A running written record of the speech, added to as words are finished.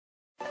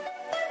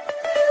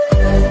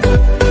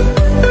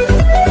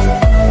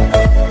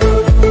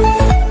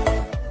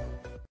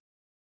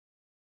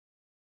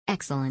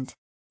Excellent.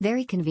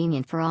 Very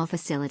convenient for all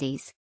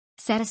facilities.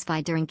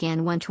 Satisfied during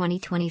Gangneung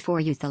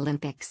 2024 Youth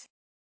Olympics.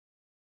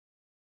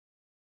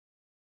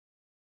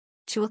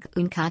 Chulk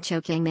unka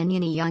chokyang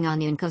menyani yang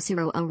anun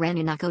kosuro o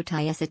renunako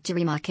tayasat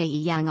jirimake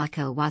yang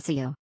ako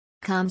wasio.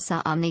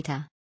 Kamsa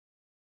omnita.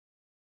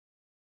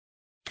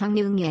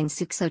 Tongneung yang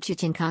sukso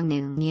chichin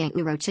kongneung yang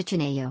uro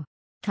chichinayo.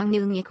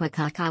 Tongneung yakwa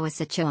kakawa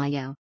sa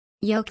choayo.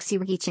 Yok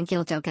sirgi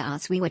chinkildoka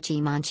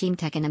aswiwachi manchim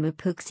tekanamu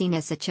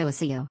puksina sa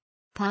choasio.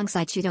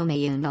 Pongsai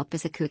chudomayun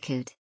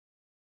lopasakukut.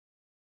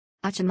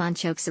 Achaman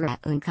choksara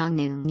un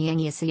kongneung yang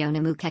yasio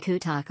namu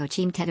kakutako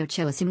chim teto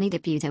choasumni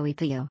deputo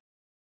ipio.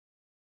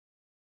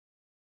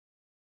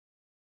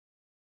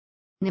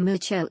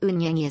 Namucho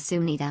unyang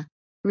yasumnita.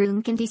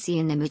 Room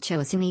kandisian namucho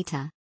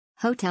asunita.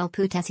 Hotel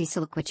putasi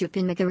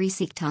silkwachupin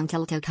magarisik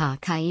tongtelto ka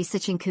kai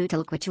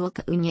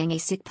sichinkutelkwachulka unyang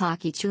asik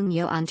paki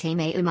chunyo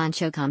anteme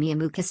umancho kami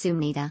amuka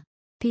sumnita.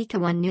 Pika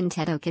one nun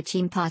teto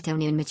kachim pato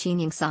nun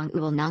machinyang song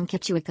ul nong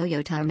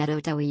kichuiko tar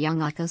medo to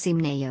yang ako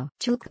simneo.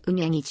 Chulk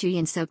unyang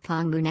ichuyan sok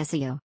pong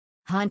munesio.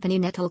 Hanpanu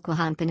netolkwa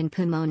hanpanan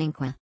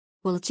pumoningkwa.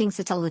 Ulching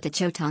satulita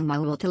chotong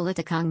maul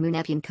tulita kong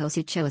munepian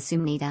kosucho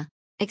asumnita.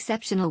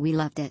 Exceptional, we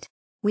loved it.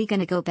 We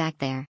gonna go back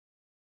there.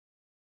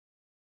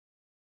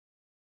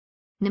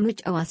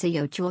 Namuch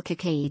oasayo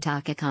chulkakei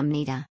taka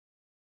komnita.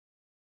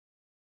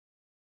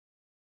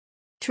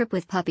 Trip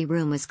with puppy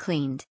room was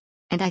cleaned.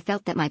 And I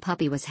felt that my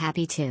puppy was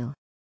happy too.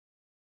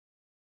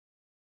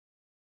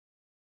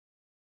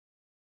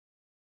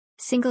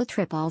 Single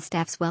trip, all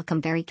staffs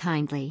welcome very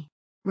kindly.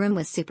 Room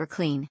was super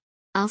clean.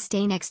 I'll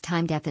stay next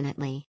time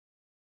definitely.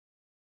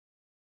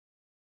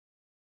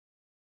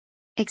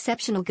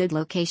 Exceptional good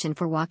location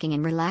for walking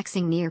and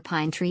relaxing near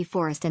pine tree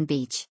forest and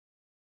beach.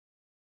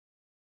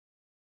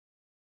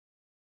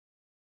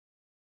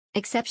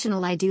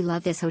 Exceptional, I do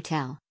love this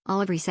hotel.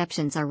 All of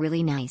receptions are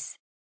really nice.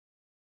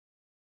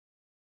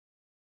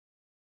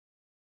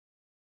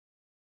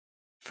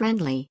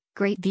 Friendly,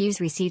 great views,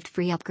 received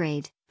free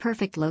upgrade,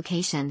 perfect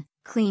location,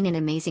 clean and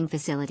amazing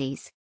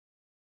facilities.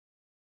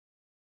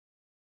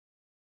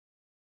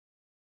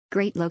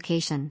 Great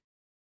location.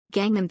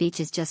 Gangnam Beach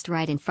is just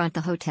right in front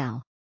the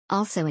hotel.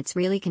 Also, it's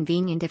really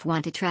convenient if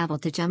want to travel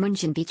to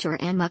Jumunjin Beach or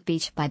Anmuk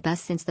Beach by bus,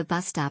 since the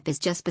bus stop is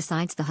just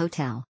besides the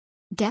hotel.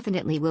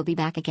 Definitely will be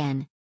back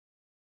again.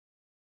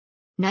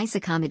 Nice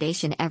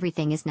accommodation,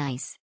 everything is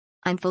nice.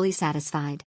 I'm fully satisfied.